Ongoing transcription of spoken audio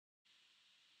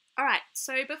Alright,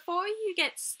 so before you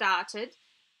get started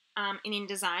in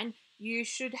InDesign, you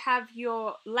should have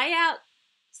your layout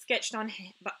sketched on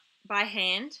by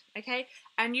hand, okay?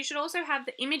 And you should also have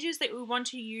the images that we want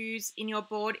to use in your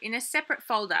board in a separate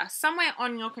folder, somewhere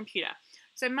on your computer.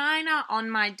 So mine are on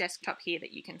my desktop here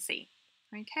that you can see,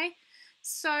 okay?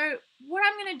 So what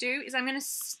I'm going to do is I'm going to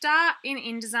start in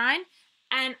InDesign,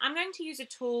 and I'm going to use a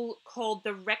tool called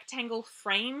the Rectangle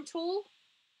Frame tool,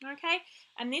 okay?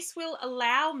 And this will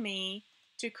allow me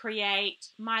to create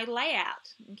my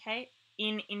layout, okay,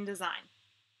 in InDesign.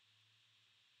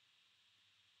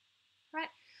 Right,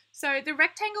 so the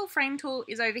rectangle frame tool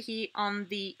is over here on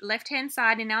the left hand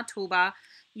side in our toolbar.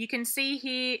 You can see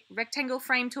here rectangle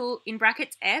frame tool in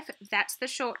brackets F, that's the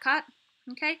shortcut,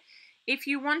 okay? If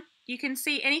you want, you can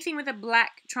see anything with a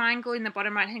black triangle in the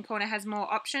bottom right hand corner has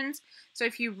more options. So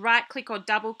if you right click or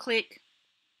double click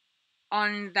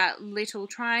on that little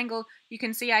triangle, you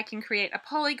can see I can create a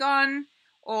polygon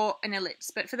or an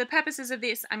ellipse. But for the purposes of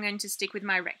this, I'm going to stick with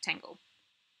my rectangle.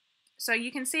 So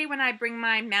you can see when I bring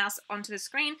my mouse onto the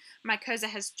screen, my cursor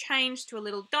has changed to a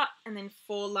little dot and then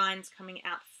 4 lines coming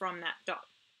out from that dot.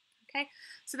 Okay,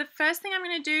 so the first thing I'm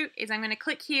going to do is I'm going to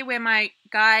click here where my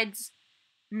guides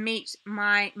meet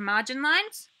my margin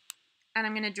lines, and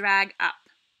I'm going to drag up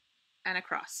and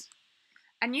across.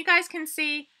 And you guys can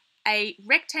see a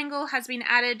rectangle has been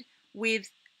added with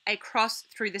a cross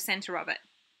through the center of it.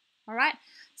 All right,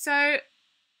 so,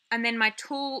 and then my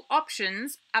tool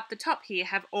options up the top here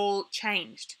have all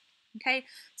changed. Okay,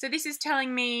 so this is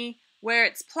telling me where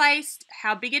it's placed,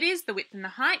 how big it is, the width and the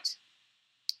height.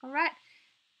 All right,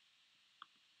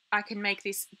 I can make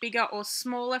this bigger or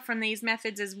smaller from these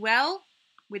methods as well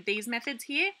with these methods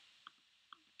here.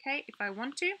 Okay, if I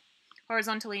want to,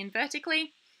 horizontally and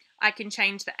vertically. I can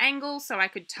change the angle, so I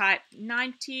could type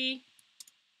 90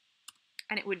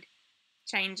 and it would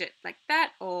change it like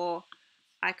that, or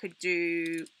I could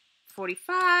do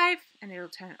 45 and it'll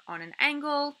turn on an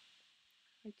angle.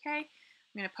 Okay,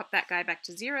 I'm going to pop that guy back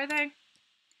to 0 though.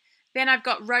 Then I've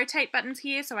got rotate buttons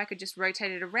here, so I could just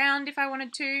rotate it around if I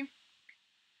wanted to.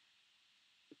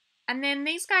 And then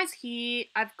these guys here,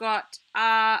 I've got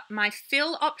my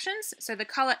fill options, so the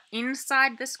color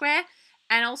inside the square,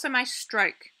 and also my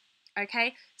stroke,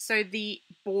 okay, so the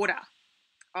border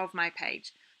of my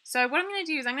page. So what I'm going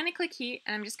to do is I'm going to click here,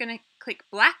 and I'm just going to click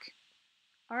black,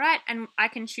 all right, and I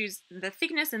can choose the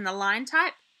thickness and the line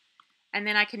type, and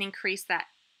then I can increase that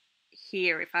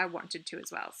here if I wanted to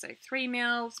as well. So 3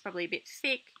 mils, probably a bit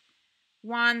thick.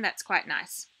 1, that's quite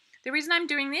nice. The reason I'm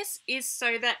doing this is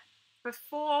so that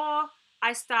before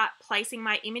I start placing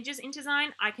my images into InDesign,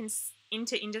 I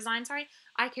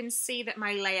can see that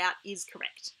my layout is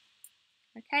correct.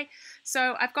 Okay,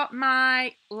 so I've got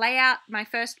my layout, my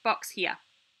first box here.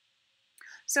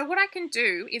 So what I can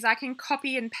do is I can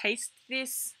copy and paste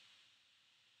this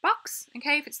box,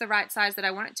 okay, if it's the right size that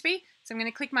I want it to be. So I'm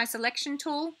going to click my selection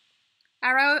tool,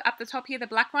 arrow up the top here, the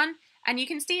black one, and you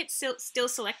can see it's still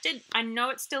selected. I know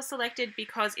it's still selected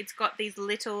because it's got these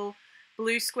little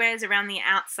blue squares around the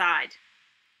outside.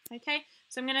 Okay,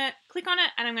 so I'm going to click on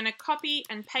it and I'm going to copy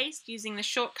and paste using the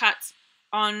shortcuts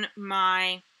on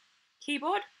my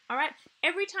keyboard. All right,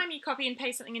 every time you copy and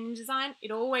paste something in InDesign, it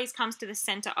always comes to the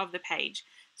center of the page.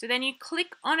 So then you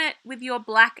click on it with your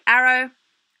black arrow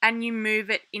and you move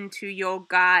it into your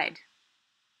guide.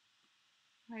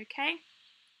 Okay.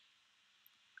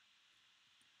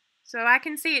 So I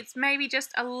can see it's maybe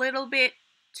just a little bit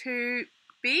too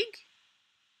big.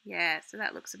 Yeah, so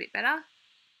that looks a bit better.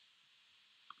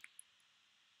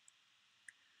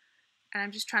 And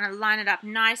I'm just trying to line it up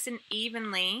nice and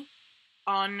evenly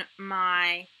on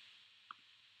my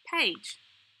page.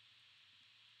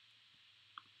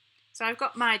 So I've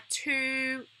got my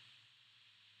 2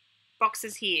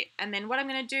 boxes here, and then what I'm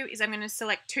going to do is I'm going to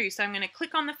select 2. So I'm going to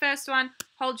click on the first one,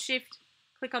 hold shift,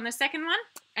 click on the second one,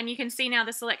 and you can see now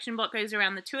the selection block goes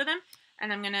around the 2 of them,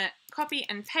 and I'm going to copy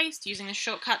and paste using the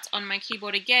shortcuts on my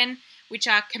keyboard again, which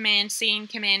are Command C and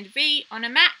Command V on a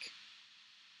Mac.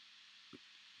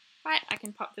 Right, I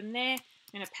can pop them there.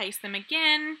 I'm going to paste them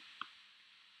again,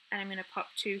 and I'm going to pop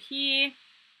 2 here,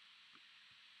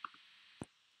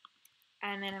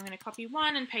 and then I'm going to copy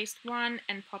 1 and paste 1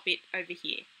 and pop it over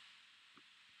here.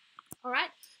 All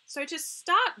right, so to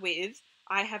start with,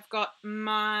 I have got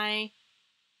my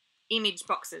image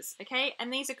boxes, okay?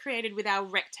 And these are created with our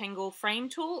rectangle frame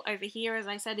tool over here, as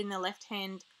I said, in the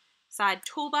left-hand side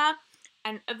toolbar.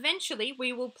 And eventually,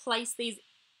 we will place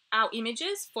our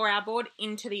images for our board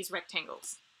into these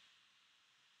rectangles.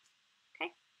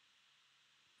 Okay?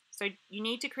 So you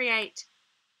need to create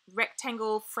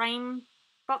rectangle frame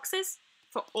boxes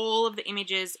for all of the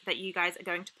images that you guys are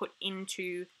going to put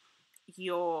into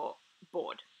your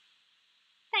board.